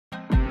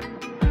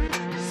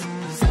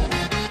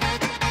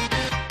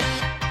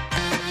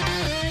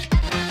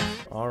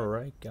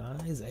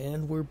guys,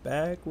 and we're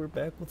back. We're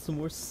back with some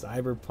more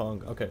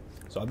Cyberpunk. Okay,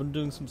 so I've been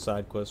doing some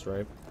side quests,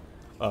 right?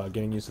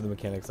 Getting used to the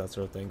mechanics, that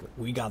sort of thing.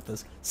 We got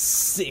this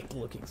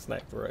sick-looking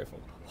sniper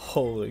rifle.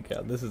 Holy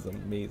cow, this is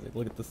amazing.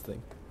 Look at this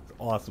thing. It's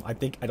awesome. I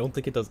don't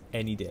think it does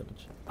any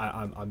damage.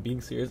 I'm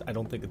being serious. I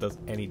don't think it does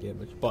any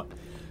damage. But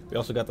we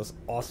also got this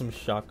awesome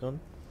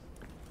shotgun.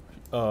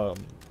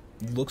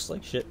 Looks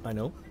like shit. I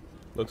know.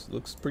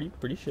 Looks pretty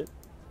shit.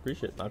 Pretty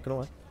shit. Not gonna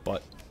lie.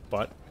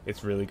 But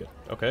it's really good.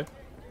 Okay.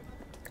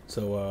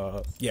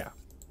 So, yeah.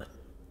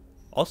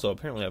 Also,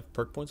 apparently I have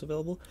perk points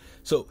available.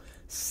 So,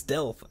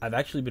 stealth. I've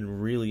actually been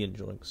really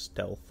enjoying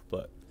stealth,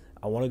 but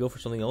I want to go for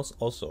something else.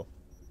 Also,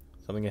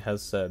 something it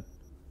has said.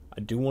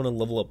 I do want to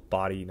level up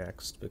body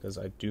next, because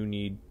I do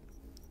need...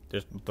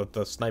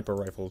 The sniper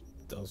rifle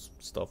does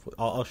stuff with...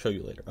 I'll show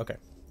you later. Okay,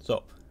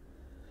 so,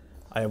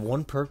 I have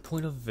one perk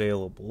point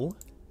available.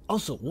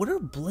 Also, what are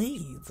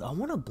blades? I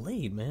want a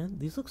blade, man.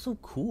 These look so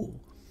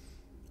cool.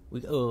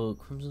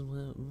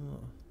 Crimson...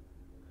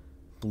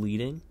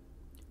 Bleeding.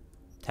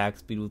 Attack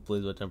speed with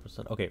blades by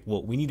 10%. Okay,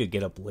 well, we need to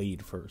get a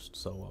blade first,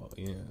 so,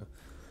 yeah.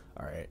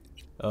 Alright.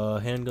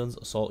 Handguns,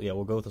 assault. Yeah,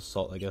 we'll go with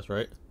assault, I guess,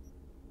 right?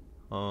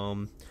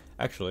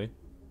 Actually.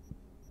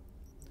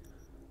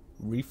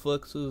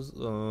 Reflexes,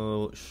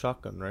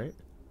 shotgun, right?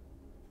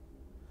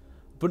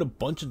 Put a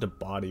bunch into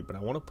body, but I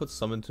want to put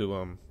some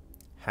into,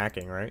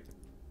 hacking, right?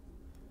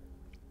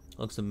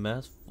 Looks a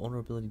mass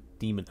vulnerability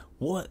demon.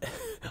 What?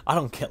 I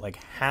don't get, like,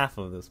 half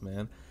of this,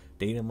 man.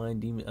 Data mine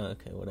demon.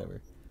 Okay,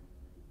 whatever.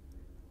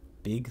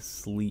 Big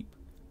sleep.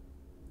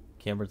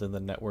 Cameras in the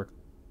network.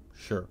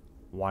 Sure.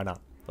 Why not?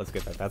 Let's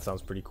get that. That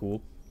sounds pretty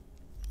cool.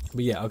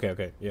 But yeah,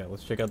 okay. Yeah,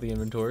 let's check out the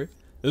inventory.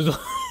 This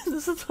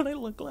is what I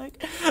look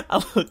like.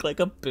 I look like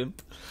a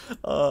pimp.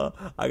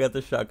 I got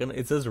the shotgun.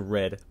 It says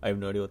red. I have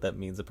no idea what that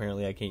means.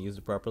 Apparently I can't use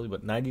it properly,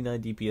 but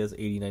 99 DPS,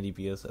 89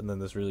 DPS, and then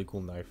this really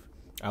cool knife.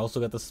 I also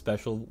got the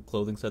special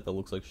clothing set that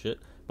looks like shit,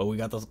 but we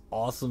got this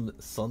awesome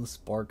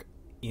Sunspark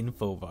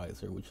info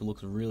visor, which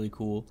looks really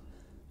cool.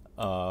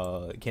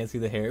 Can't see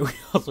the hair. We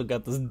also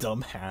got this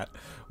dumb hat,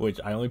 which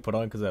I only put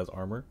on because it has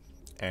armor,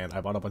 and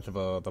I bought a bunch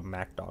of the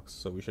Mac docs,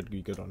 so we should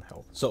be good on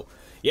health. So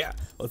yeah,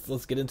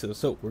 let's get into this.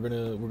 So we're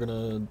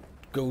gonna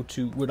go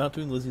to... We're not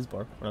doing Lizzie's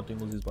bar. We're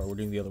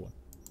doing the other one.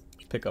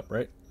 Pick up,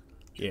 right?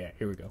 Yeah,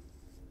 here we go.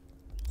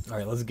 All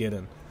right, let's get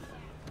in.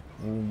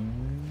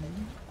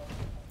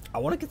 I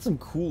want to get some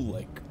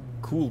cool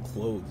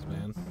clothes,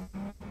 man.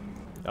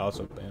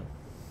 Also, bam.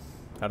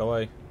 How do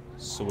I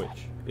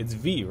switch? It's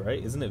V,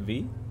 right? Isn't it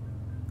V?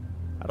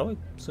 How do I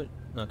switch?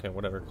 Okay,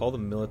 whatever. Call the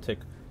Militic.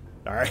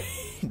 Alright,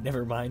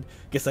 never mind.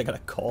 Guess I gotta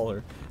call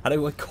her. How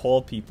do I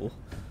call people?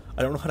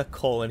 I don't know how to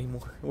call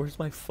anymore. Where's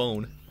my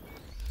phone?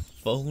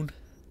 Phone?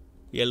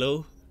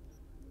 Yellow?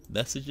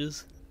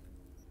 Messages?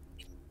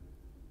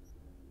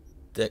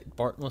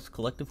 Bartmoss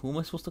Collective? Who am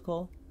I supposed to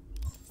call?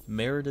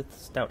 Meredith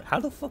Stout. How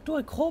the fuck do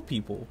I call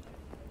people?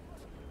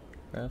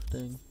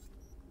 Crafting.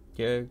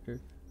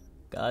 Character.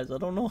 Guys, I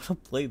don't know how to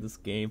play this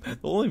game. The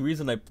only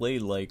reason I play,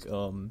 like,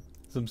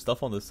 some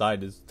stuff on the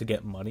side is to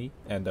get money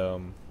and,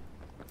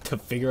 to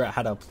figure out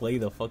how to play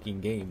the fucking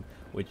game,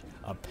 which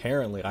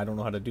apparently I don't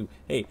know how to do.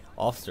 Hey,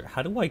 officer,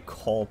 how do I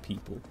call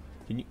people?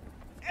 Can you...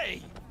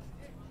 Hey!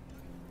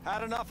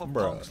 Had enough of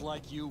punks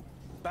like you.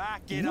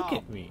 Back it up.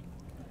 Look at me.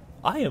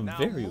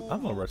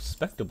 I'm a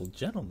respectable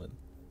gentleman.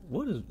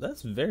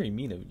 That's very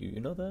mean of you,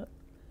 you know that?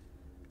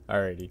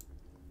 Alrighty.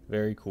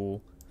 Very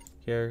cool.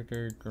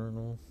 Character,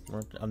 journal,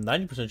 I'm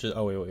 90% sure.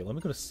 Oh, wait. Let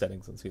me go to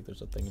settings and see if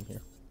there's a thing in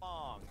here.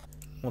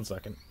 1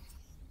 second.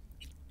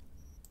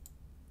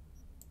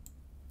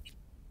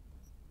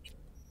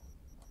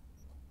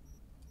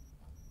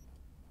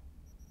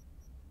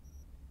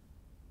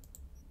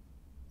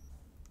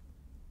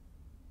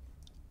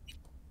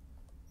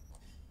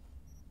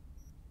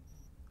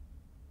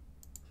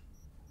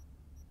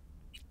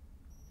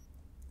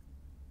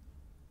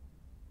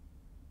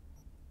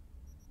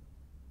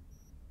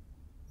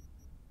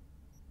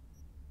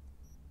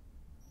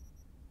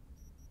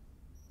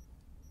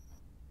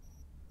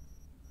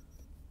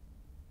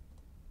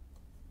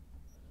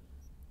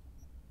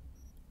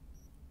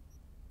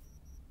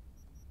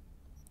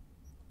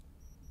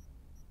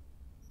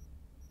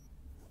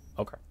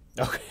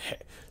 Okay.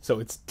 So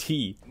it's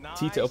T. Nice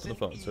T to open the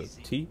phone. So it's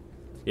T.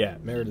 Yeah,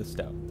 Meredith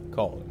Stout.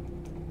 Call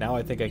it. Now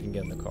I think I can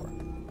get in the car.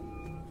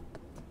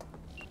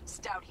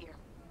 Stout here.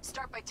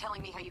 Start by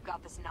telling me how you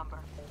got this number.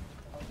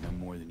 No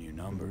more than your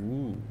number.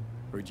 Ooh.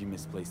 Heard you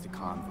misplaced a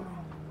convoy.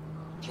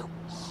 You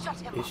shut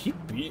him Is up. she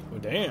beat? Oh,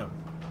 damn.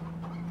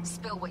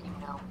 Spill what you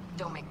know.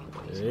 Don't make me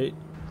wait. Hey.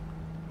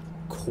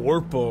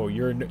 Corpo,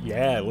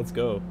 yeah, let's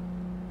go.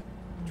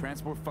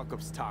 Transport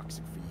fuck-up's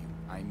toxic for you,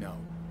 I know.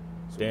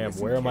 So Damn,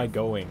 listen where am I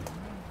carefully. going?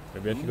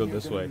 Maybe I should go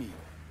this way.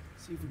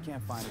 See if we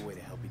can't find a way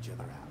to help each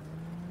other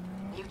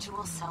out.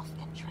 Mutual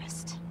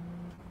self-interest.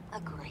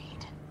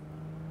 Agreed.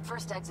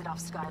 First exit off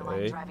Skyline,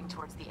 Okay. driving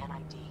towards the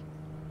NID.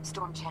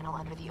 Storm channel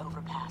under the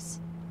overpass.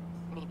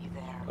 Meet you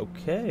there.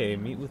 Okay,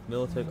 meet with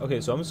Militech. Okay,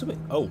 so I'm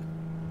assuming... Oh,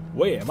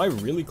 wait, am I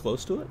really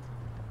close to it?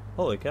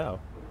 Holy cow.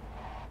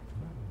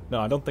 No,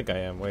 I don't think I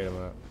am. Wait a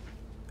minute.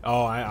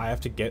 Oh, I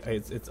have to get...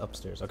 It's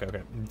upstairs. Okay,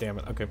 okay. Damn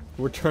it. Okay,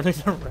 we're turning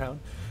around.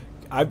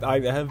 I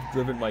have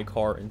driven my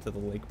car into the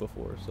lake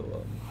before,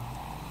 so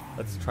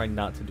let's try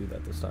not to do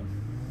that this time.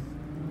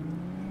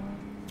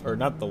 Or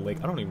not the lake.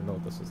 I don't even know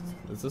what this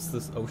is. Is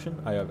this ocean?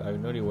 I have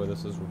no idea where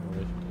this is.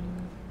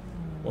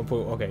 1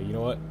 point. Okay, you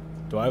know what?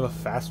 Do I have a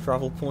fast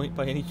travel point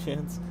by any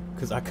chance?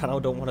 Because I kind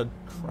of don't want to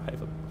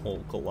drive a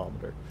whole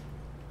kilometer.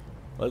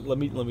 Let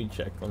me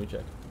check. Let me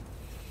check.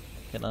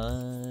 Can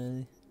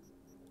I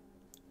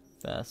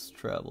fast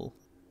travel?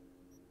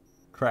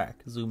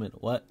 Crack. Zoom in.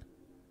 What?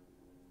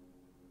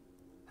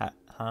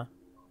 Huh?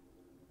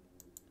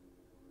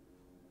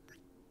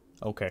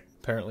 Okay.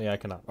 Apparently I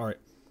cannot. All right.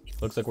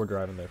 Looks like we're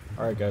driving there.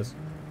 All right, guys.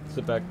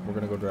 Sit back. We're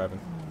gonna go driving.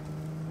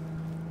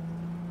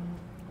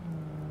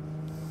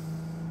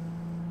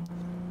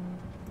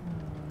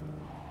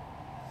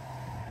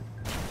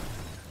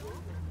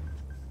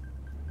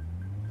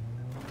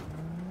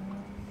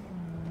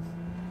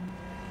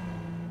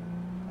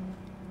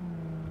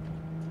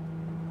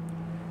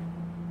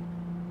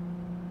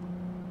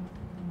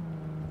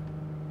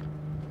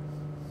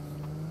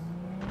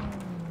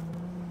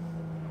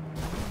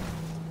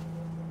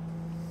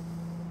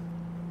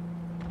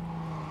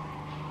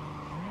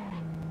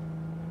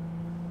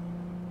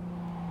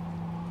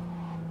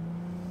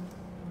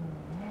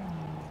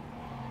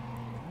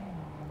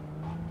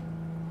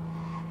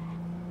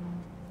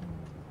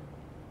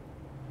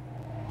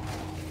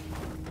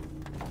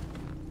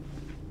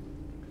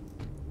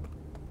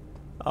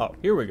 Oh,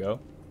 here we go.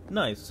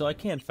 Nice. So I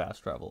can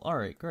fast travel. All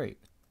right, great.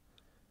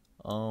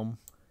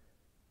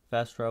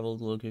 Fast travel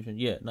to location.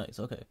 Yeah, nice.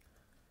 Okay.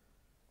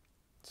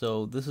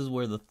 So this is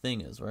where the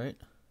thing is, right?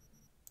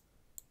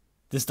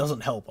 This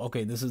doesn't help.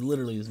 Okay, this is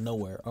literally is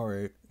nowhere. All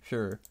right,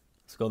 sure.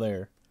 Let's go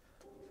there.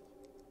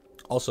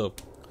 Also,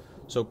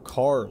 so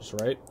cars,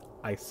 right?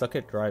 I suck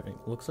at driving.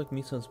 Looks like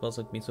miso and smells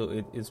like miso.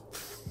 It is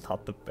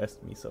not the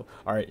best miso.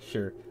 All right,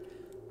 sure.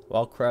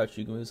 While crouched,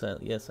 you can move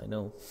silently. Yes, I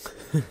know.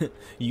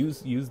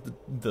 use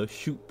the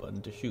shoot button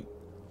to shoot.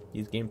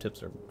 These game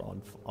tips are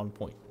on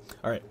point.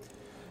 All right.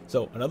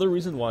 So another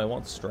reason why I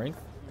want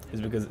strength is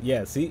because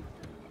see,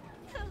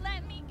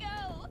 Let me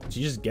go.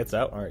 she just gets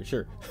out. All right,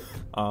 sure.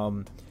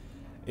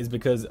 Is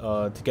because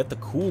to get the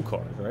cool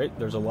cars, right?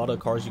 There's a lot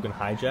of cars you can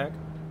hijack,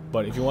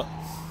 but if you want,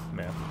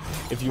 man,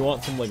 if you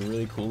want some like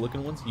really cool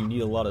looking ones, you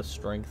need a lot of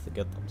strength to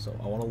get them. So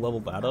I want to level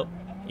that up.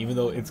 Even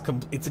though it's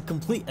a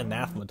complete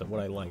anathema to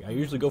what I like. I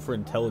usually go for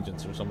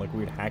intelligence or some like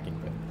weird hacking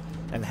thing,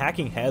 and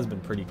hacking has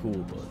been pretty cool.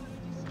 But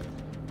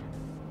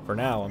for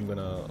now, I'm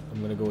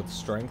gonna go with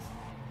strength.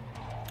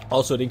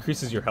 Also, it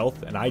increases your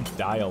health, and I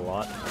die a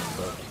lot,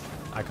 so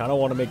I kind of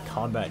want to make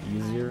combat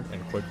easier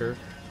and quicker.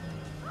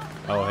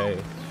 Oh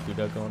hey,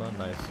 shootout going on,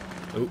 nice.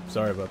 Oops,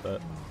 sorry about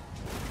that.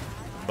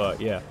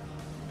 But yeah,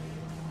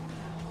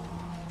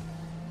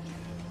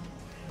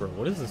 bro,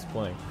 what is this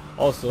playing?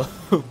 Also,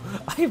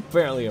 I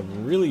apparently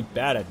am really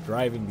bad at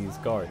driving these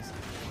cars,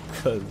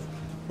 because,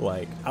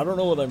 like, I don't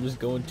know whether I'm just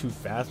going too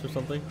fast or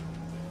something,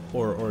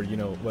 or you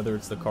know, whether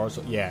it's the car's.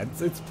 Yeah,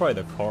 it's probably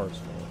the car's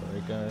fault,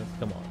 right, guys?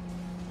 Come on.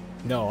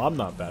 No, I'm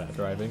not bad at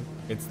driving.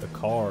 It's the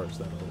cars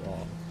that are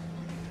wrong.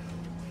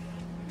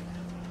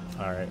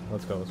 All right,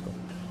 let's go. Let's go.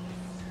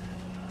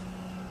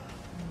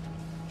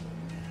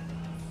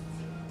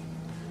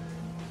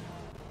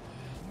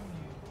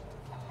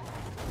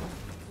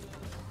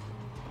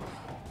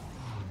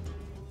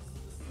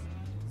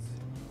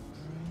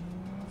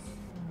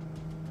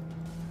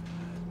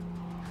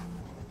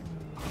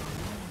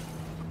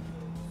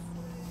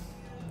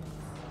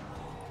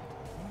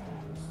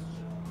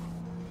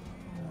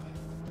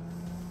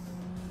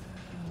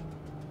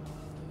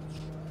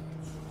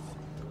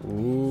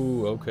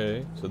 Ooh,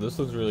 okay. So this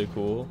looks really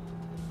cool.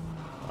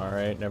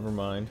 Alright, never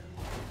mind.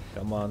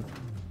 Come on.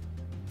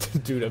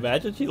 Dude,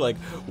 imagine she, like,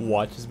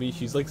 watches me.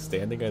 She's, like,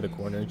 standing at the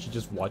corner and she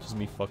just watches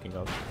me fucking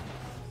up.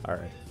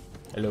 Alright.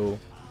 Hello.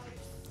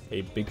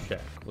 Hey, Big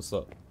Shack. What's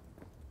up?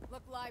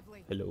 Look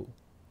lively. Hello.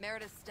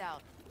 Meredith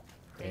Stout.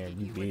 Damn,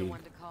 You you were the big.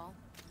 one to call?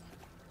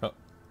 Oh,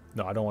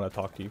 no, I don't want to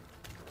talk to you.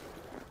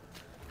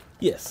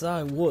 Yes,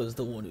 I was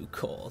the one who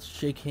called.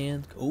 Shake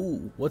hands.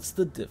 Oh, what's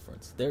the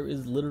difference? There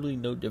is literally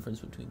no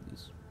difference between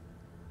these.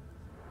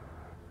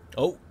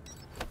 Oh.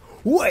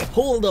 Wait,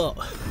 hold up.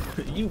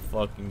 You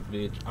fucking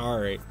bitch.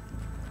 Alright.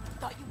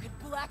 Thought you could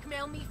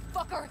blackmail me,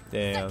 fucker?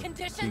 Damn. Set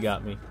conditions? You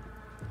got me.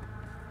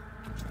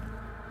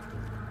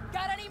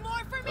 Got any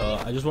more for me?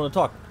 I just want to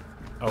talk.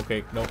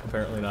 Okay, nope,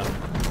 apparently not.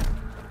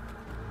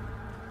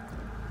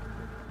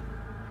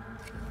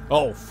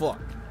 Oh, fuck.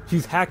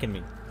 She's hacking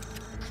me.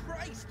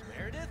 Christ,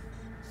 Meredith!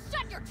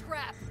 Shut your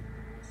trap!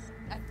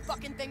 That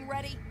fucking thing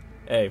ready?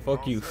 Hey,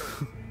 fuck you.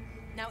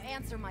 Now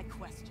answer my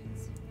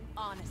questions.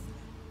 Honestly,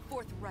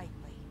 forthrightly.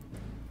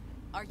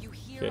 Are you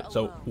here Okay,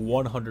 so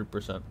alone?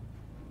 100%.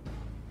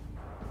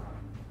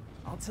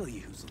 I'll tell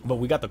you who's But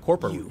we got the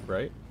corporate You. route,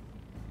 right?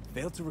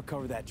 failed to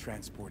recover that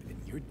transport, and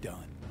you're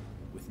done,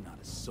 with not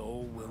a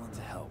soul willing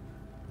to help.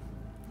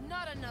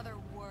 Not another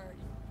word.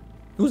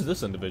 Who's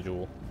this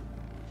individual?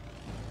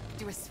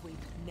 Do a sweep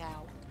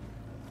now.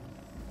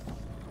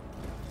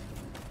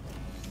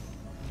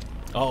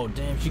 Oh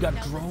damn, she got Now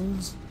listen.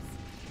 drones.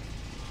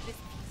 This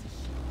piece of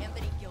shit,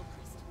 Anthony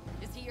Gilchrist.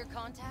 Is he your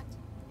contact?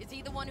 Is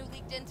he the one who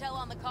leaked intel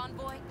on the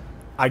convoy?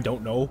 I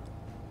don't know.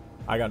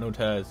 I got no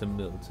ties to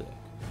military.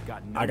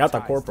 Got no I got the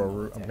ties corporal to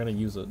route. I'm Militech. gonna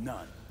use it.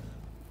 None.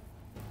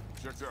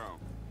 Sit down.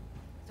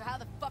 So how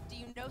the fuck do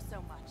you know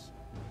so much?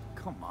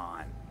 Come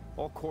on.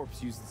 All corps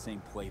use the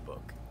same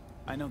playbook.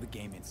 I know the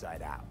game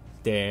inside out.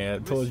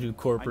 Damn, told Listen, you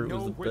corporate I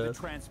was know the where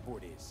best. the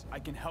transport is. I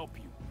can help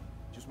you.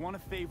 Just want a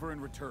favor in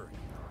return.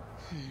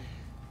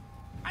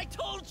 I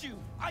told you.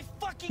 I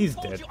fucking He's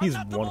told dead. you. He's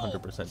I'm not the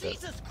mole. 100% dead.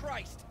 Jesus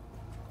Christ.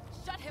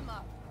 Shut him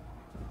up.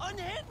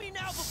 Unhand me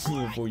now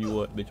before For you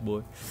what, bitch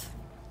boy?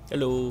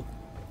 Hello.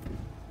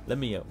 Let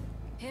me out.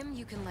 Him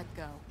you can let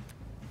go.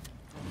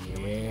 Hear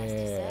what he has to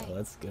Yeah, say.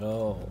 let's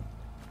go.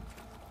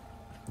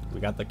 We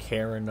got the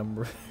Karen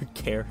number.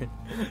 Karen.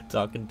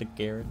 Talking to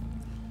Karen.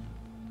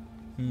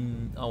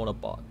 I want a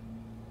bot.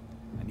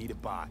 I need a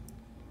bot.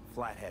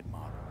 Flathead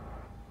model.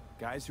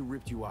 Guys who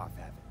ripped you off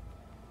have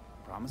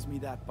it. Promise me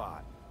that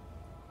bot.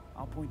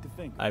 I'll point the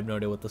finger. I have no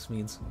idea what this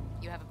means.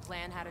 You have a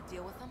plan how to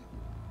deal with them?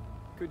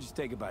 Could just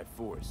take it by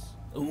force.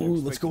 Ooh, They're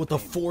let's go with the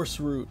expecting Force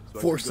route. So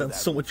I Force could go sounds that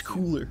so route much too.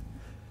 cooler.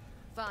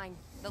 Fine,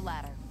 the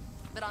latter.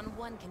 But on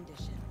one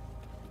condition.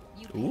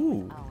 You pay Ooh,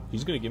 with our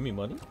he's gonna give me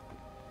money?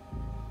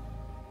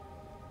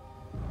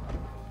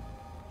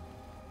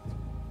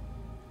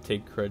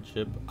 Take cred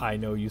chip. I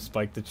know you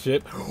spiked the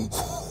chip. Is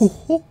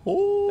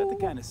that the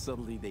kind of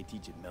subtlety they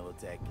teach at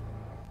Militech?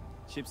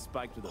 Chips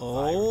spiked with a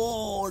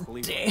Oh, virus.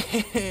 Clear.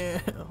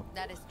 damn.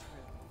 That is true.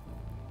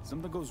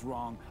 Something goes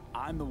wrong,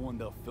 I'm the one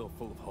they'll fill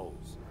full of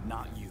holes,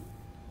 not you.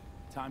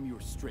 Time you were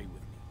straight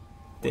with me.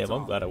 Damn, What's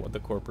I'm on? glad I went the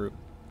corporate.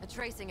 A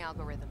tracing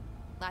algorithm.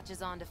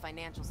 Latches on to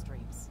financial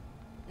streams.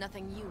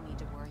 Nothing you need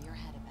to worry your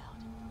head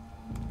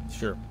about.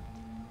 Sure.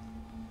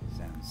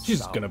 Sounds She's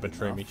solid gonna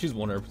betray enough. me. She's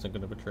 100%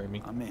 gonna betray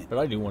me. I'm in. But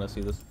I do want to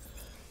see this.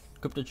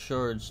 Encrypted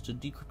shards. To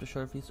decrypt a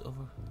shard fees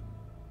over.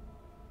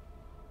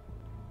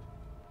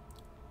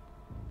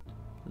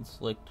 It's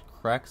like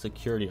crack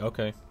security.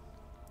 Okay.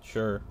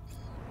 Sure.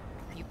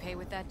 You pay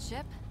with that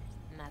chip,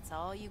 and that's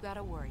all you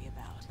gotta worry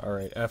about.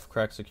 Alright, F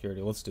crack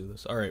security. Let's do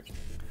this. Alright.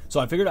 So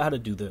I figured out how to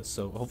do this,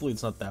 so hopefully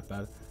it's not that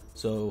bad.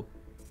 So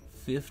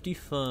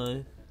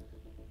 55.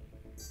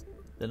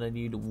 Then I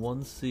need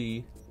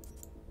 1C.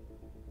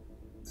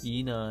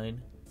 E9.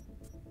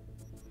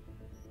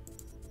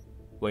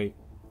 Wait,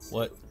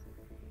 what?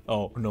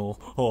 Oh no.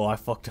 Oh, I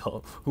fucked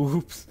up.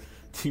 Oops.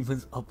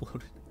 Demons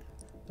uploaded.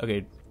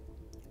 Okay.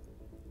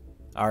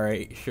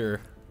 Alright, sure.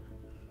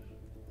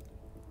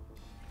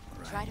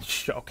 Try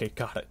to Okay,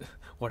 got it.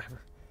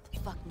 Whatever.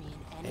 fuck me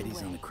in any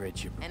Eddie's way, on the cred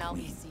chip. and I'll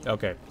be Queen. seeing.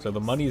 Okay, so the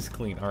money is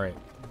clean. Alright.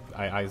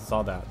 I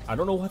saw that. I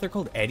don't know why they're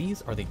called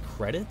Eddies. Are they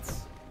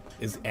credits?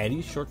 Is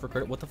Eddie's short for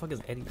credit? What the fuck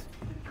is Eddie's?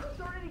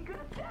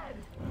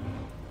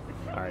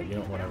 Alright, you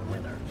know, whatever,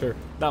 man. Sure,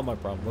 not my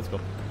problem. Let's go.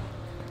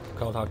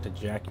 I'll talk to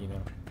Jackie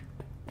now.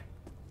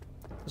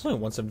 It's only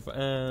 175.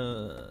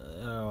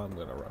 Oh, I'm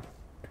gonna run.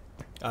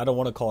 I don't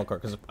want to call a car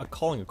because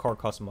calling a car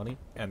costs money,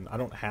 and I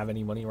don't have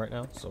any money right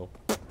now. So,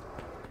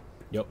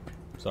 yep.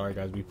 Sorry,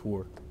 guys. Be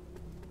poor.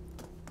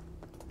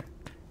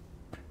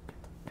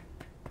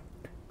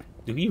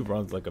 Dude, he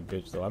runs like a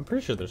bitch, though. I'm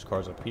pretty sure there's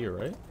cars up here,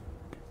 right?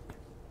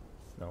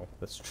 No,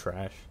 that's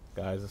trash,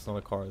 guys. It's not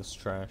a car. It's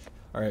trash.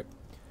 All right.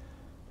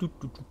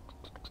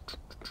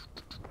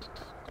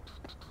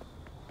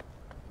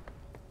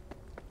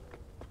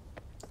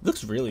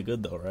 Looks really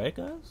good though, right,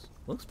 guys?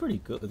 Looks pretty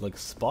good, like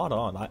spot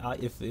on.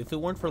 If it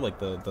weren't for like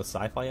the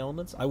sci-fi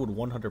elements, I would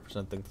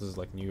 100% think this is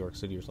like New York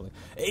City or something.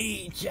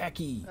 Hey,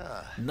 Jackie,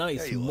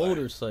 nice there you are.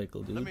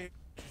 motorcycle, Let dude. me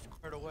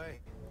squared away.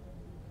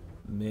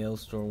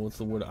 Maelstrom, what's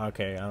the word?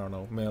 Okay, I don't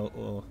know.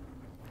 Mail,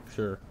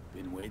 sure.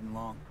 Been waiting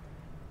long?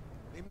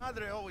 Mi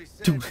madre always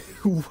said. Dude,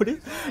 what is,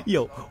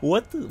 yo,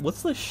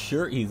 what's the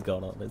shirt he's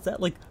got on? Is that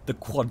like the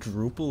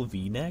quadruple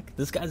V-neck?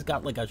 This guy's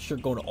got like a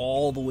shirt going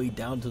all the way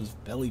down to his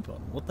belly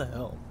button. What the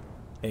hell?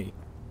 Hey,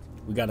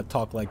 we gotta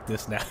talk like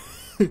this now.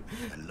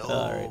 Hello.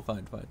 Alright,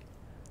 fine.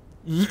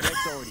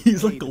 That's already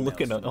He's paid like the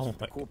looking at, Maelstroms oh for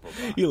the my corporal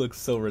god. bot. He looks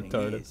so Thing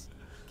retarded. is,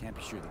 can't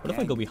be sure the What if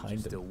I go gang behind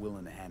agents are him? still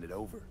willing to hand it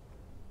over.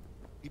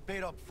 He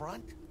paid up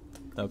front.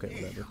 Okay,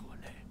 whatever.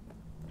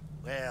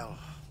 Well,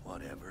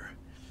 whatever.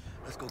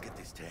 Let's go get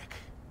this tech.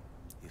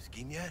 You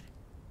scheme yet?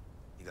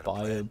 You got a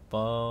Buy a plan?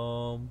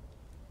 bomb.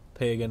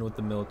 Pay again with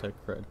the Militech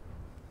cred.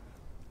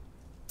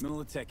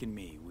 Militech and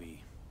me,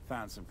 we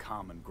found some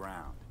common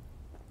ground.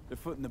 They're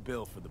footing the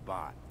bill for the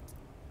bot.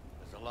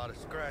 There's a lot of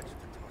scratch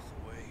to toss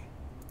away.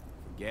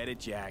 Forget it,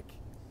 Jack.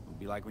 It'll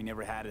be like we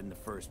never had it in the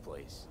first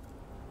place.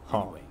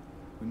 Huh. Anyway,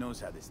 who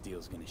knows how this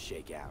deal's gonna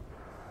shake out.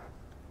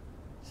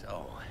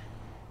 So,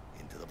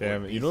 into the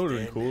Damn board it. You know what would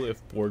beast be den. cool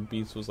if Board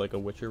Beats was like a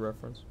Witcher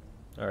reference?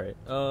 Alright,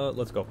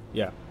 let's go.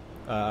 Yeah.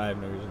 I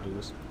have no reason to do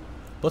this.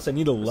 Plus, I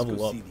need to Let's level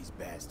go up. see these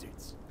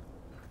bastards.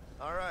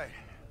 All right,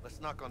 let's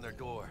knock on their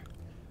door.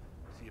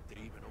 See if they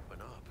even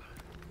open up.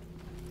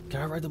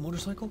 Can I ride the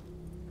motorcycle?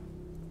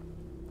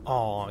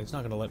 Oh, he's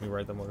not gonna let me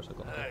ride the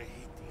motorcycle. I hate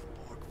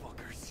these Borg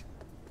fuckers.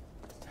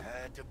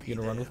 Had to be You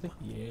gonna run with them.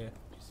 me? Yeah.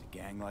 Just a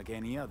gang like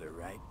any other,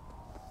 right?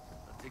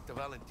 I'll take the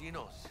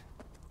Valentinos.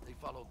 They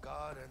follow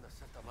God and the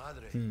Santa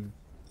Madre.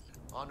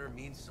 Honor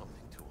means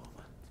something to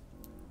them.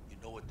 You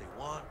know what they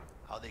want,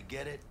 how they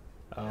get it.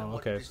 Oh, and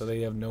what okay, so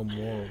they have no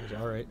morals.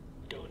 Alright.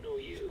 Don't know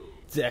you.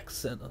 Dex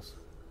sent us.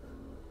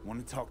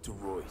 Want to talk to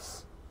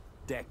Royce.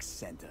 Dex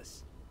sent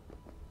us.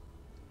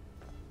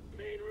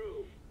 Main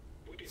room.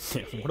 We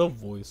didn't What a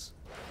voice.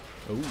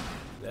 Oh,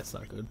 that's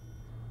not good.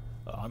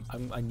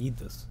 I need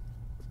this.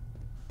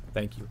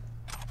 Thank you.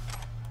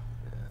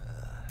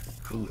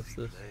 Ooh, what's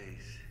this?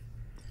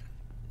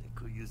 They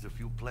could use a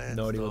few plans.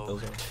 No idea what though.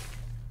 those are.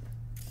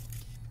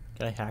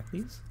 Can I hack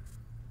these?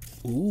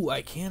 Ooh,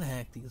 I can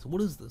hack these.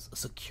 What is this? A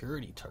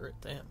security turret.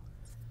 Damn.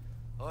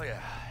 Oh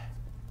yeah.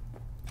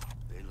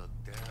 They look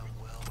damn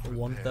well prepared.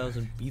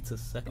 1,000 beats a I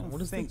second. don't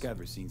What is think this? I've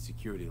ever seen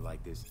security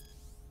like this.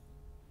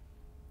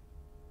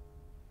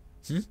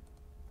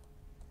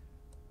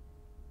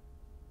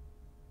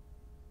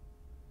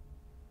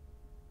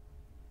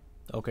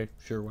 Okay,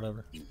 sure,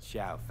 whatever.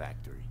 Chow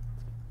Factory.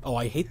 Oh,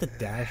 I hate the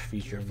dash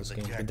feature in Here this for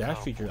game. the The cat dash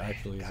cowboy. feature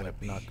actually is Gotta like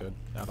be. not good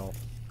at all.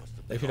 Must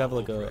have They been should have all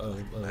like over a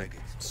it like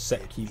maggots.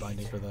 set key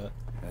binding for that.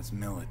 That's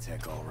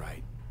Militech, all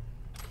right.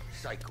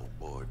 Psycho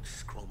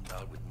boards chromed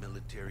out with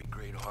military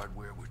grade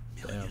hardware worth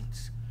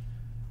millions.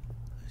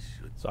 I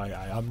should So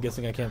I'm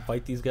guessing I can't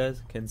fight these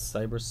guys. Can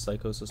cyber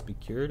psychosis be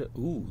cured?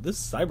 Ooh, this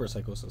cyber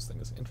psychosis thing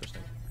is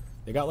interesting.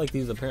 They got like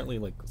these apparently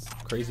like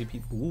crazy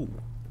people. Ooh,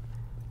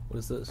 what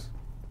is this?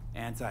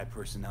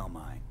 Anti-personnel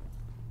mine.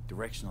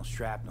 Directional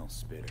shrapnel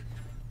spitter.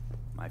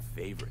 My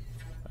favorite.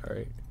 All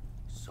right,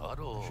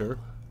 subtle. sure.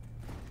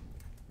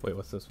 Wait,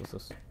 what's this? What's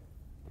this?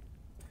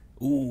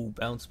 Ooh,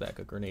 bounce back,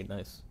 a grenade.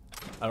 Nice.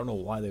 I don't know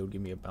why they would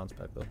give me a bounce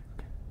back though.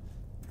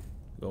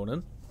 Going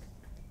in.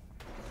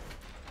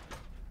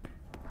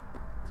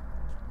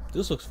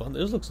 This looks fun.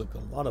 This looks like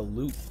a lot of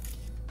loot.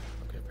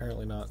 Okay,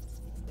 apparently not.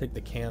 Take the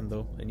can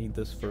though. I need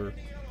this for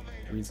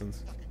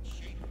reasons.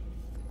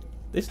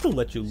 They still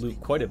let you loot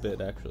quite a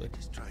bit actually.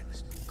 Just trying to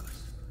spook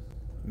us.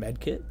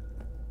 Medkit?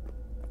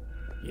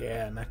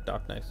 Yeah,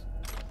 MacDoc, nice.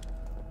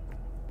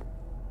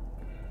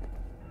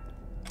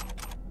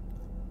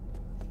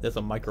 There's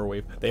a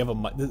microwave. They have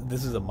a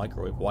this is a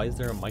microwave. Why is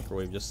there a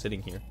microwave just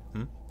sitting here?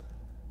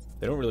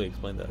 They don't really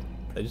explain that.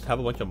 They just have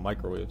a bunch of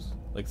microwaves.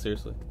 Like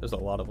seriously, there's a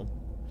lot of them.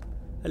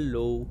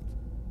 Hello.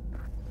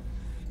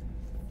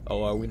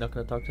 Oh, are we not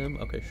gonna talk to him?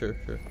 Okay, sure.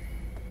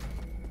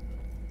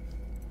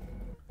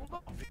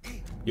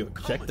 Yo,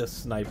 check the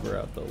sniper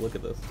out though. Look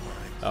at this.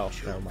 Oh,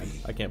 never mind.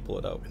 I can't pull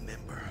it out.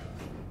 Remember,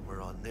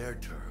 we're on their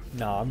turf.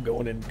 Nah, I'm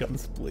going in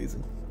guns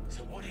blazing.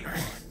 So what do you want?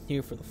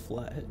 Here for the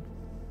flathead.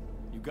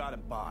 You got a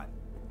bot.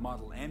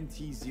 Model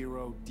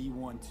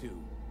MT0D12.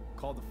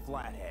 Called the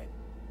Flathead.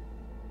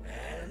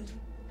 And?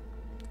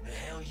 The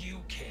hell you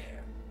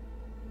care?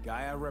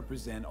 Guy I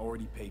represent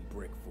already paid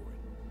Brick for it.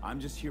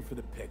 I'm just here for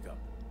the pickup.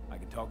 I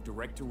can talk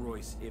direct to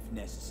Royce if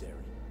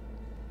necessary.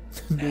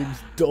 Name's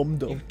Dum You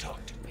Dum.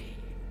 talk to me.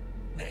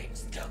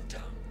 Name's Dum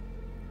Dum.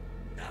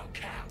 Now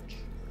couch.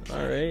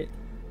 Alright.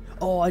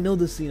 Oh, I know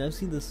this scene. I've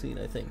seen this scene,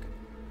 I think.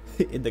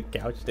 In the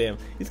couch. Damn.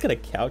 He's got a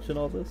couch and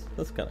all this?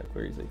 That's kind of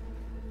crazy.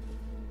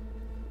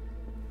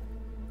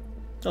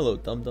 Hello,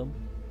 Dum Dum.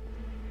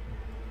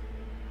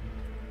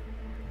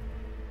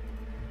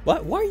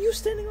 What? Why are you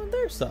standing on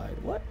their side?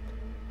 What?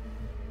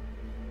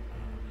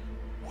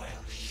 Well,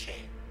 shit.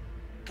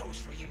 Goes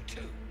for you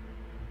too.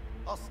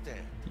 I'll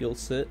stand. You'll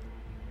sit.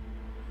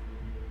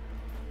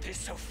 This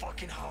so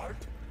fucking hard?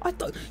 I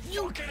thought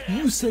you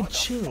Fucking said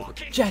ass chill.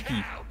 motherfucking Jackie,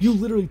 couch. you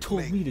literally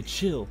told me to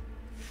chill.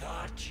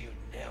 Thought you'd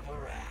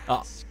never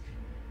Ah. ask.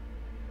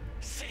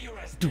 See your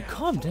ass Dude, down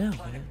calm before down, I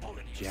plant a man. bullet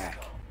in your Jack,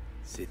 skull.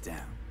 sit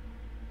down.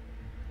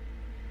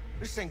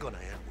 This ain't gonna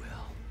end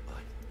well, but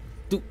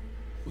Dude,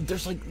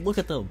 there's like, look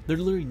at them. They're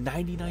literally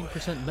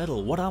 99%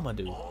 metal. What I'ma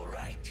do? All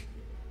right.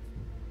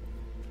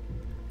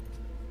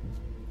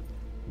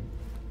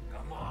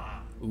 Come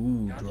on.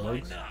 Ooh, Got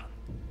drugs? lined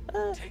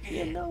up. Take a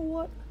You hit. know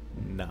what?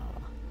 Nah.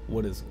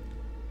 What is it?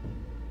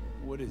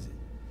 What is it?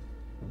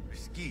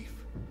 Skeef.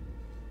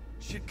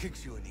 Shit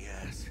kicks you in the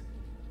ass.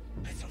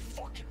 It's a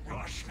fucking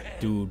rush, man.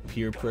 Dude,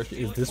 peer Go pressure.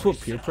 feel Is it this for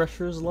what peer yourself.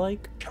 pressure is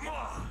like? Come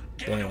on.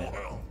 Give it a Damn.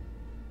 whirl.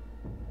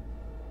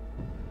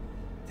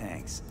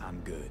 Thanks,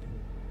 I'm good.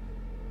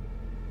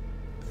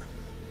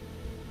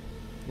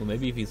 Well,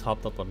 maybe if he's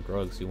hopped up on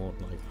drugs, he won't,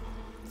 like,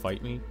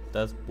 fight me.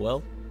 That's,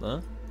 well,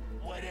 huh?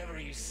 Whatever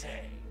you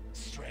say.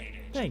 Straight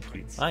edge. Thank you.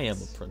 princess. I am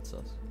a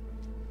princess.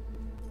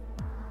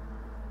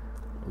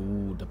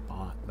 Ooh, the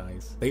bot.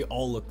 Nice. They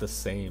all look the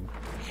same.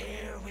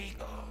 Here we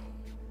go.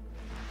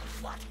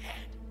 Flathead.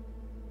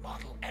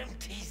 Model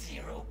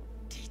MT0D12.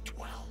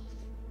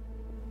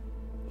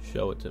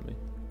 Show it to me.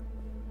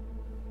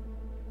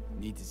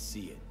 Need to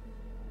see it.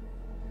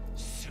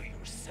 Sue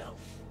yourself.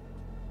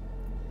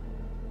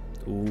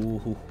 Ooh,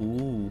 hoo,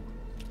 hoo.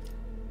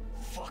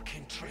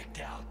 Fucking tricked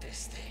out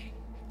this thing.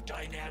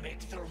 Dynamic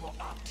thermal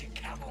optic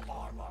camo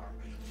armor.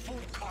 Full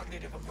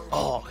cognitive immersion.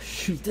 Oh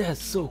shoot,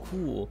 that's so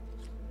cool.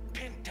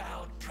 Pinned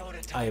down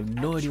prototype. I have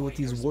no idea what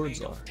these actuators words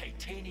made are. of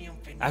titanium,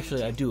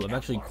 Actually, I do. I'm vanadium,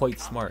 actually Kevlar quite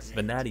smart. composite.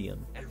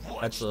 Vanadium. And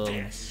watch That's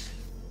this.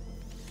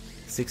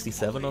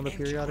 67 on the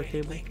periodic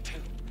table.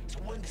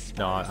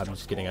 No, I'm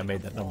just kidding. I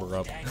made that number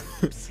up.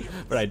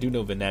 But I do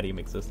know vanadium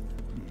exists.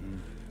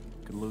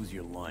 Could lose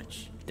your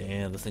lunch.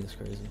 Damn, this thing's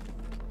crazy.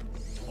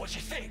 What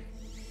you think?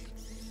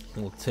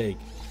 We'll take.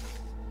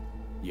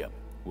 Yep,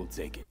 we'll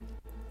take it.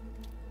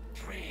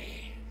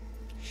 Free.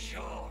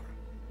 Sure.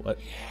 What?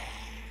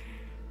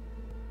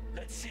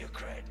 Let's see your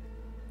cred.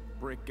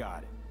 Brick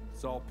got it.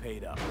 It's all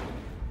paid up.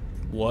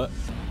 What?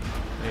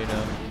 Hey,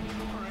 no.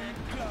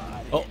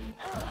 Oh,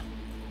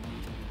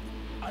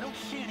 I don't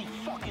see any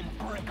fucking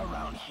brick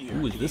around here.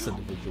 who is do this you?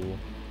 individual?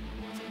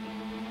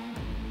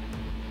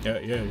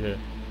 Yeah.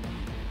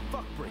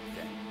 Fuck Brick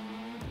then.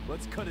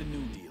 Let's cut a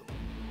new deal.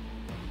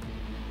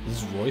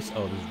 This is Royce?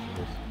 Oh, this is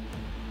Royce.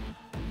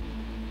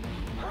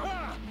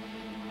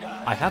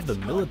 I have the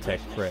Militech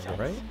cred,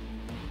 right?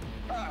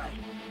 Alright.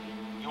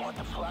 You want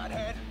the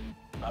flathead?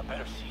 I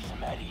better see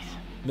some eddies.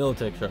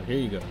 Militech truck, here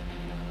you go.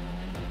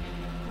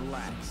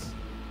 Relax.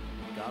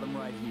 Got him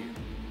right here.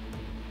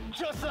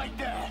 Just like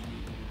that.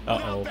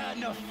 Uh-oh. Not bad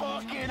in the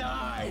fucking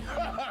eye.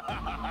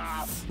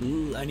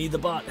 Ooh, I need the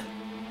bot.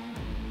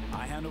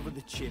 I hand over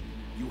the chip,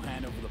 you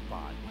hand over the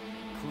bot.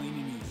 Clean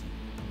and easy.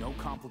 No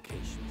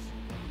complications.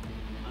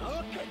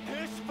 Look at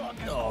this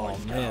fucking Oh Boy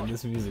man, Scout.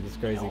 this music is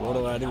crazy. What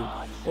do I do?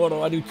 What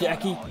do I do,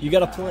 Jackie? You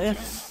got a plan?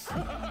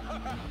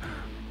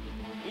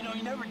 You know,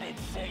 you never did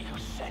say who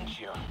sent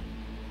you.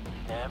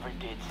 Never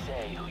did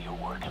say who you're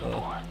working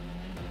for.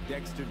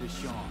 Dexter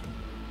Deshawn.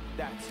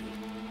 That's it.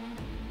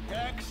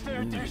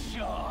 Dexter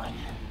Deshawn.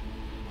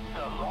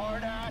 The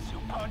lord ass who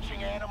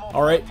punching animal.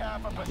 All right,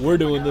 half a we're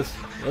doing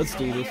Pacifica. this. Let's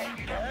do He this.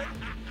 ain't dead.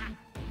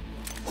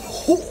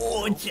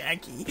 Oh,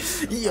 Jackie.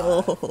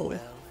 Yo.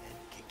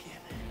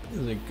 This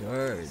is a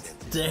guard.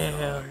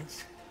 Damn.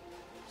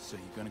 So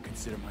you gonna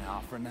consider my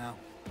offer now?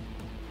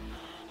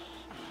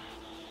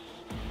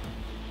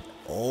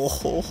 Oh.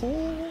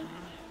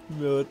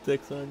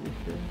 Militech's on your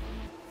shirt.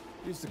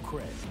 Here's the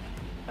cred.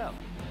 Hell,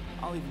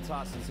 I'll even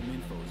toss in some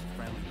info as a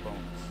friendly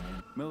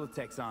bonus.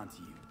 Militech's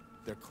onto you.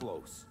 They're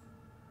close.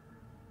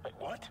 Wait,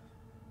 what?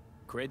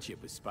 Cred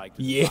chip was spiked.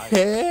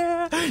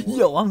 Yeah.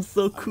 Yo, I'm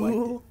so liked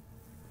cool. it.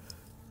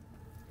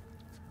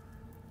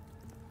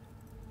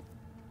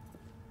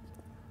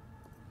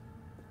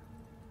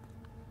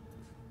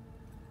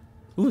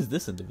 Who is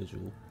this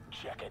individual?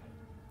 Check it.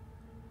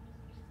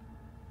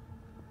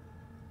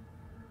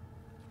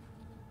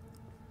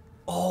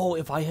 Oh,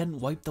 if I hadn't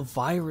wiped the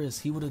virus,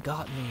 he would have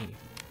got me.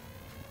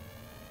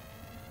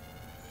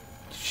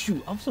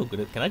 Shoot, I'm so good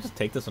at. Can I just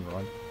take this and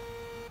run?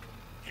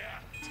 Yeah,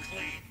 it's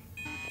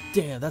clean.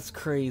 Damn, that's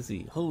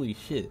crazy. Holy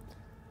shit.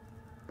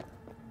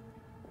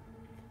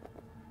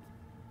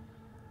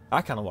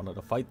 I kind of wanted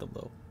to fight them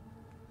though.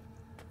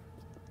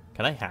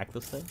 Can I hack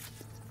this thing?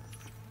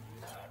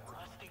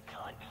 Rusty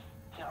cunt.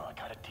 Now I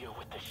gotta deal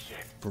with this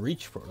shit.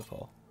 Breach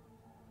protocol.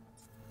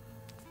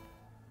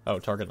 Oh,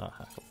 target not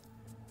hackable.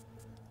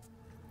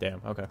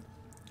 Damn, okay.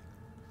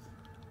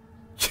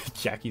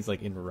 Jackie's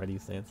like in ready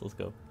stance. Let's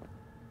go.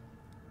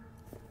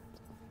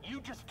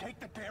 You just take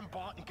the damn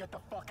bot and get the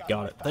fuck out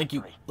Got of it. my Thank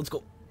you. factory. Let's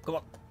go. Come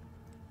on.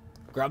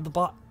 Grab the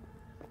bot.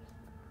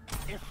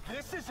 If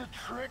this is a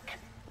trick,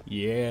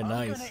 Yeah, I'm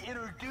nice. gonna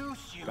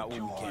introduce you Got what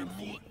to we our came for.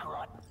 meat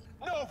grunt.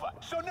 Nova,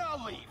 so now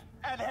leave.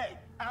 And hey,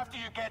 after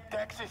you get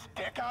Dex's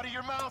dick out of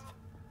your mouth,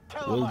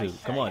 tell Will him I do. say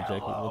Come on, Jackie.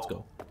 hello. Let's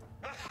go.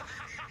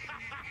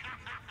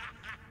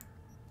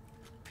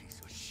 Piece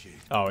of shit.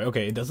 Oh,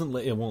 okay. It doesn't.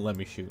 It won't let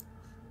me shoot.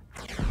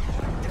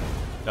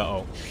 Uh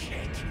oh.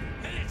 Shit.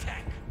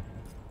 Militech.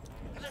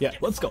 Yeah.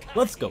 Let's go.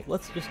 Let's go.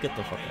 Let's just get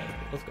the fuck out of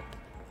here. Let's go.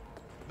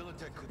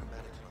 Militech couldn't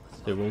manage it on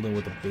the They rolled in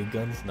with the big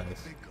guns.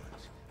 Nice. big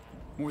guns.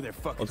 More their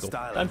fucking Let's go.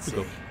 style. Time I'd to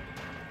go. say.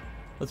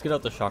 Let's get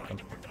out the shotgun.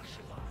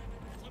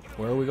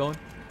 Where are we going?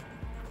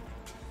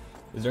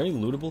 Is there any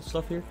lootable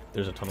stuff here?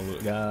 There's a ton of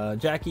loot.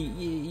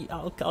 Jackie,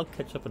 I'll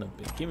catch up in a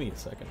bit. Give me a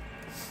second.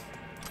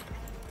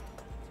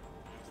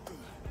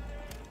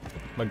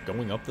 Am I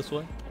going up this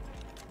way?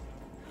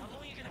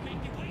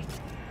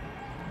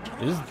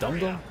 Is this Dum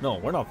Dum? No,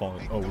 we're not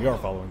following. Oh, we are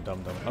following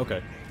Dum Dum.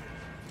 Okay.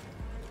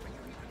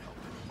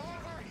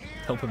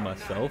 Helping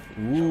myself?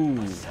 Ooh.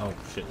 Oh,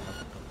 shit.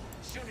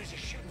 As soon as the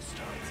shooting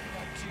starts,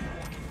 about 2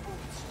 walking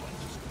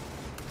bullets.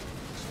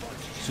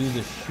 As soon as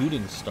the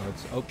shooting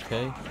starts.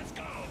 Okay.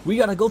 We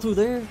gotta go through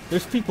there?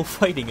 There's people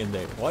fighting in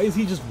there. Why is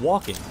he just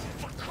walking?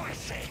 For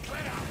Christ's sake,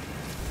 let out!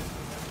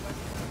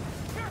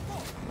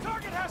 Careful!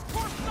 Target has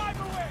poor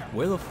cyberware!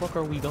 Where the fuck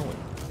are we going?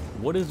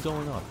 What is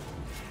going on?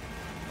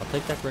 I'll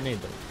take that grenade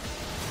though.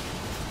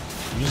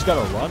 You just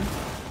gotta run?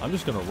 I'm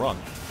just gonna run.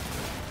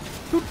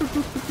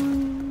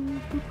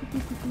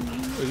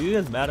 Are you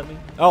guys mad at me?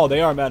 Oh, they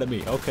are mad at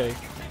me. Okay.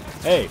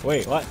 Hey,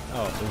 wait, what?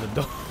 Oh,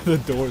 the door, the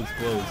door is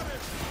closed.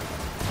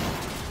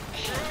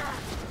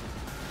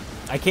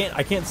 I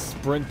can't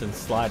sprint and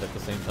slide at the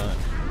same time.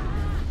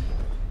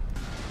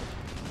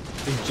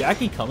 Is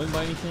Jackie coming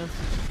by any chance?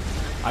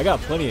 I got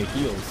plenty of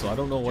heals, so I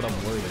don't know what I'm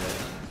worried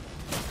about.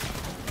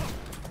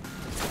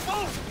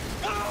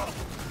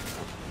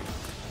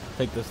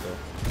 Take this though.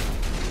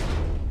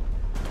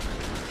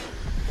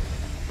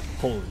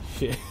 Holy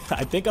shit.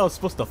 I think I was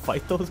supposed to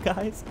fight those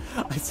guys.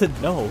 I said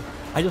no.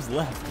 I just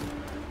left.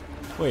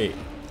 Wait.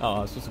 Oh, I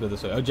was supposed to go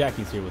this way. Oh,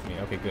 Jackie's here with me.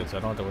 Okay, good. So I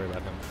don't have to worry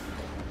about him.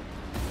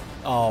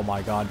 Oh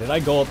my god. Did I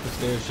go up the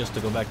stairs just to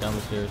go back down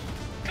the stairs?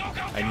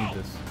 I need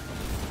this.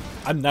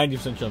 I'm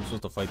 90% sure I'm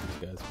supposed to fight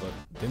these guys, but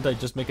didn't I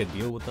just make a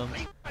deal with them?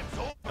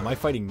 Am I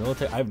fighting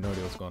military? I have no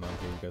idea what's going on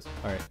here, you guys.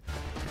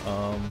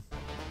 Alright.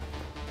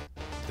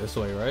 This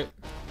way, right?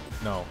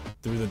 No.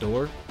 Through the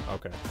door?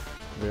 Okay.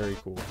 Very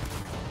cool.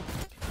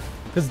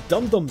 Because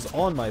Dum Dum's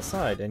on my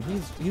side, and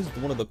he's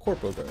one of the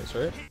corpo guys,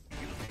 right?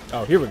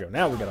 Oh, here we go.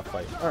 Now we gotta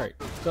fight. Alright.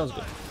 Sounds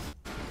good.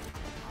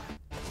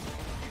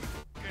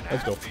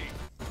 Let's go.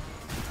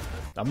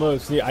 I'm gonna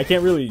see. I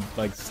can't really,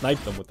 like, snipe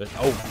them with this.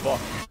 Oh, fuck.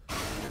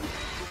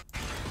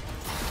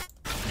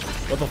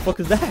 What the fuck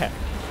is that?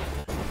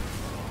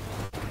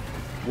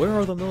 Where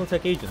are the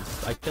Militech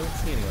agents? I don't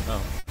see anyone.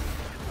 Oh.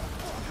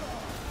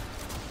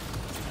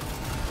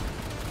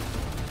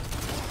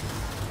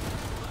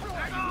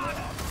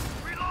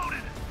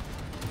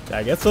 Did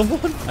I get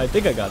someone? I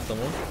think I got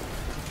someone.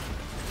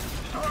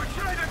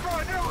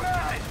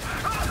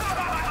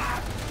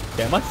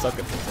 Damn, I suck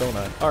at this, don't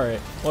I? Alright,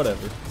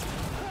 whatever.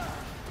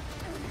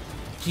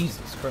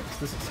 Jesus Christ,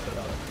 this is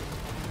chaotic.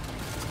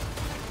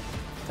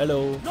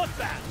 Hello. Not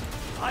bad.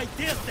 I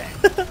did that.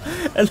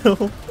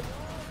 Hello.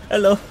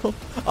 Hello.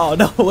 Oh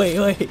no,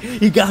 wait.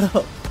 You got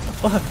up.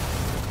 Fuck.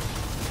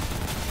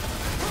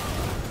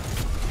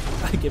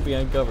 I get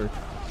behind cover.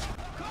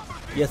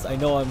 Yes, I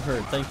know I'm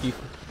hurt. Thank you.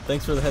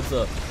 Thanks for the heads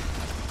up.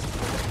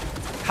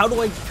 How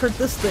do I hurt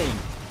this thing?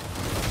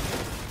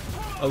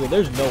 Okay,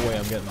 there's no way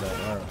I'm getting that.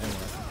 Alright,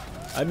 anyway.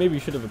 I maybe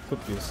should have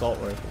equipped the assault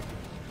rifle.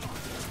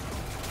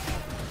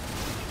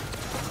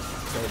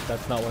 But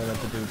that's not what I meant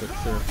to do, but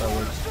sure, that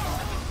works.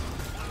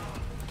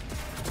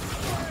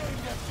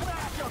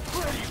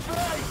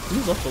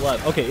 Who's left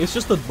alive? Okay, it's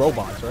just the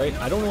robots, right?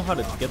 I don't know how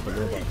to get the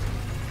robots.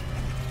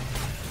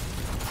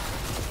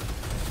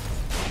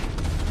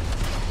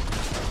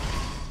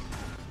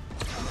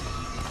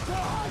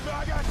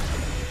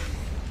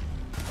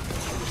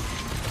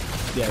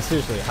 Yeah,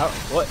 seriously, how?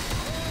 What?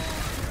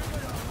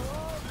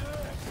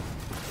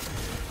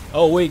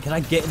 Oh wait, can I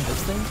get in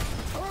this thing?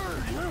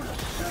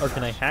 Or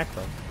can I hack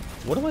them?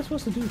 What am I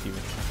supposed to do here?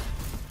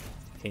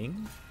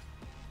 Ping?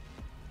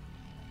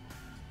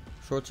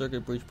 Short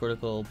circuit breach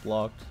protocol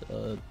blocked.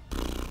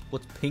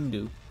 What's ping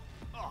do?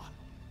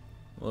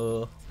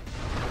 Guys,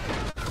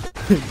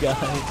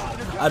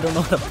 I don't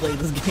know how to play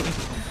this game.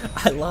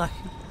 I lied.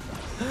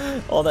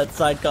 All that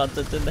side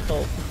content didn't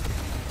help.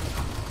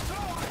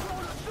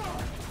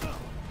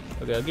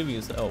 Okay, I'll give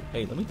you. Oh,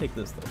 hey, let me take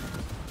this though.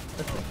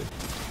 That's not good.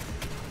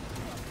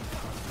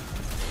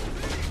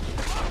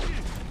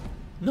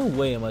 No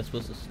way am I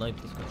supposed to snipe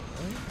this guy,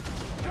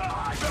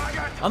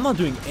 right? I'm not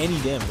doing any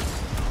damage.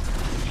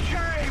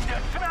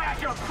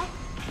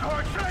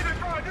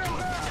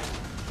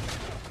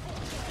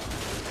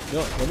 You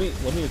know what,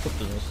 let me equip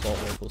the assault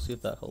rifle, see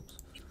if that helps.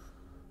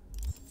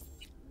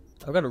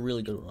 I've got a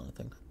really good one, I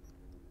think.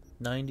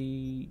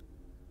 90.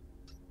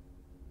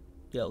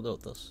 Yeah, I'll go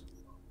with this.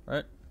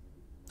 Alright.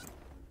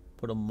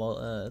 Put a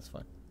that's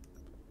fine.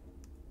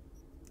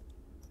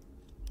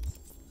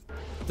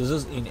 Does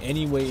this in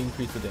any way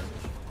increase the damage?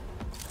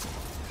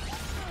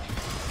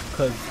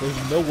 Because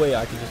there's no way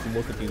I can just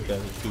look at these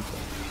guys and shoot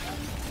them.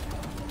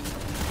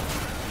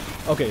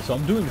 Okay, so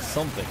I'm doing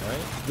something,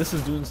 right? This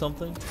is doing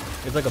something?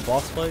 It's like a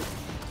boss fight?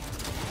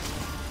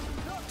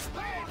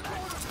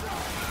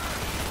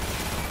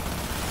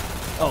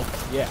 Oh,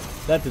 yeah,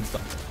 that did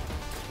something.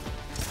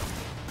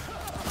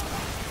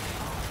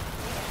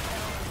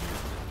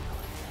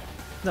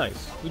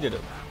 Nice, we did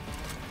it.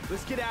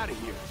 Let's get out of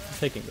here. I'm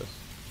taking this.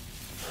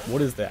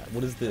 What is that?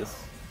 What is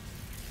this?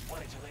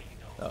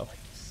 Oh.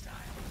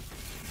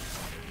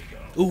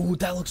 Ooh,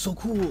 that looks so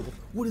cool.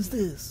 What is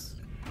this?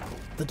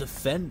 The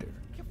Defender.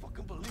 I can't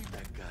fucking believe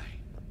that guy.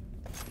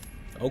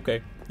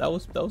 Okay, that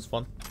was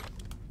fun.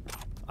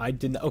 I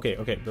didn't.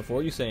 Okay.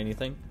 Before you say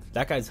anything,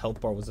 that guy's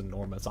health bar was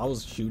enormous. I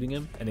was shooting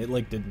him, and it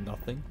like did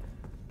nothing.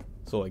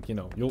 So like, you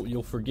know,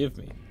 you'll forgive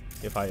me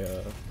if I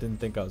didn't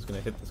think I was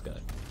gonna hit this guy.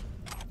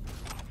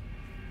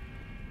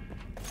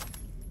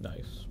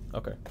 Nice.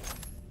 Okay.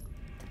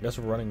 I guess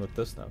we're running with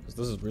this now because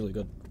this is really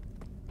good.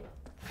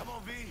 Come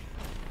on, V.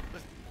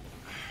 Let's...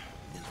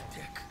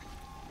 Militech.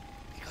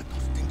 They got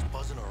those things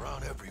buzzing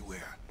around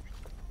everywhere.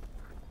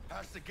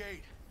 Past the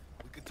gate.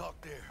 We can talk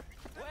there.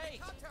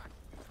 Wait!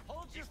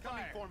 Hold your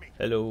fire. For me.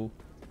 Hello.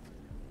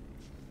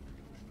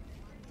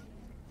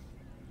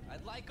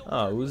 I'd like a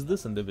Ah, word who's with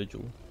this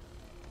individual?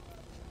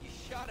 You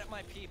shot at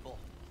my people.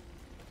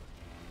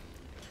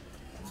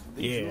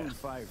 They Yeah. drew and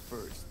fired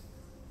first.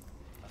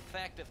 A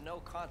fact of no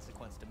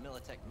consequence to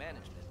Militech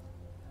management.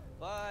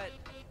 But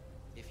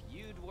if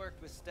you'd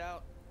worked with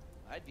Stout,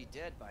 I'd be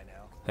dead by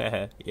now.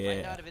 Might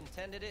Yeah, not have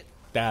intended it.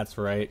 that's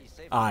right. You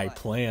saved my I life.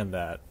 planned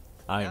that.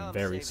 I Now am I'm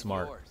very saving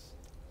smart. yours.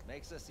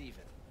 Makes us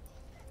even.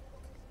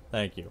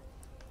 Thank you.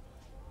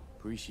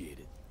 Appreciate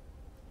it.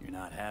 You're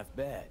not half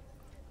bad.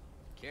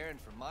 Caring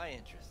for my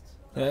interests.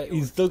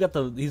 He's still got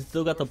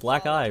the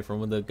black eye from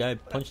when the guy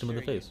But punched I'm him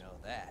in the sure face. You know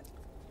that.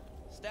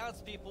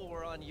 Stout's people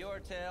were on your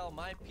tail,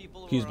 my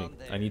people Excuse were me. on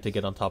theirs. I need to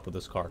get on top of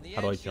this car. In the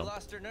How do I end, she jump?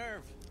 lost her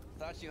nerve.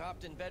 Thought she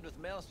hopped in bed with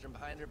Maelstrom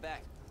behind her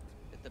back.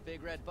 Hit the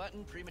big red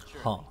button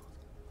prematurely. Huh.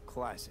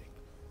 Classic.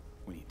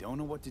 When you don't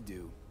know what to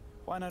do,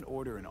 why not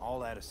order an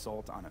all-out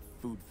assault on a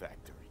food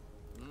factory?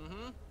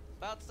 Mm-hmm.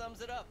 About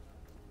sums it up.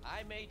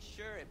 I made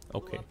sure it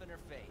blew Okay. up in her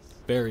face.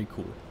 Very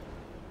cool.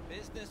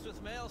 Business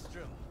with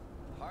Maelstrom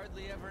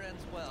hardly ever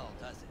ends well,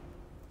 does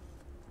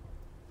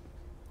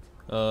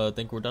it?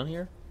 Think we're done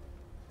here?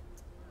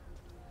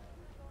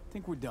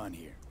 Think we're done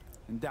here,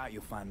 and doubt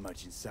you'll find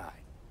much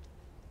inside.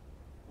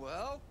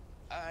 Well,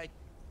 I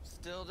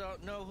still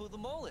don't know who the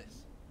mole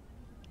is.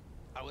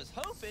 I was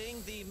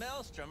hoping the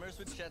Maelstromers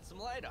would shed some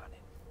light on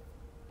it.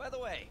 By the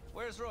way,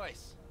 where's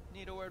Royce?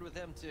 Need a word with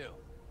him too.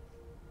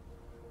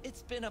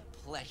 It's been a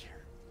pleasure.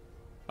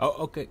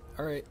 Oh, okay.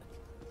 All right.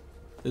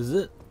 This is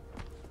it.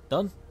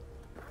 Done?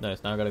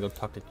 Nice. Now I gotta go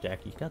talk to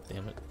Jackie. God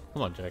damn it.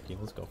 Come on, Jackie.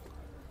 Let's go.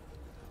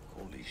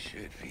 Holy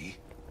shit, V.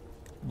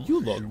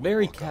 You look Should we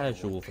very walk out in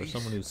casual one for piece?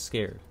 someone who's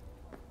scared.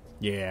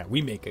 Yeah,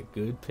 we make a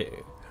good pair.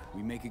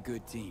 We make a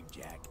good team,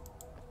 Jack.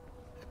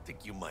 I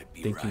think you might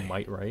be Think right. you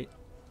might, right?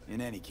 In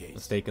any case,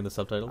 Mistake in the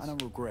subtitles? I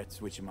don't regret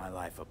switching my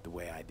life up the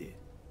way I did.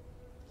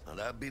 Now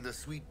that'd be the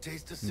sweet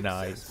taste of success,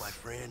 Nice. my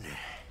friend.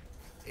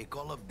 Hey,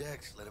 call up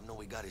Dex. Let him know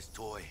we got his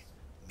toy.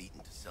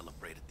 Meeting to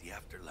celebrate at the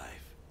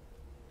afterlife.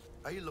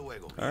 Ahí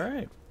luego.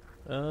 Alright.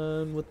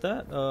 And with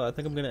that, I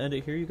think I'm gonna end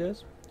it here, you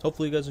guys.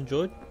 Hopefully you guys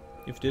enjoyed.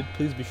 If you did,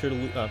 please be sure to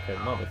leave. Okay,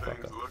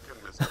 motherfucker.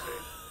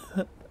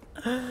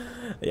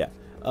 Yeah.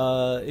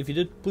 If you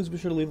did, please be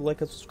sure to leave a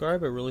like and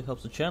subscribe. It really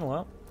helps the channel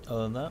out.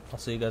 Other than that, I'll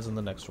see you guys in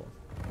the next one.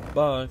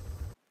 Bye.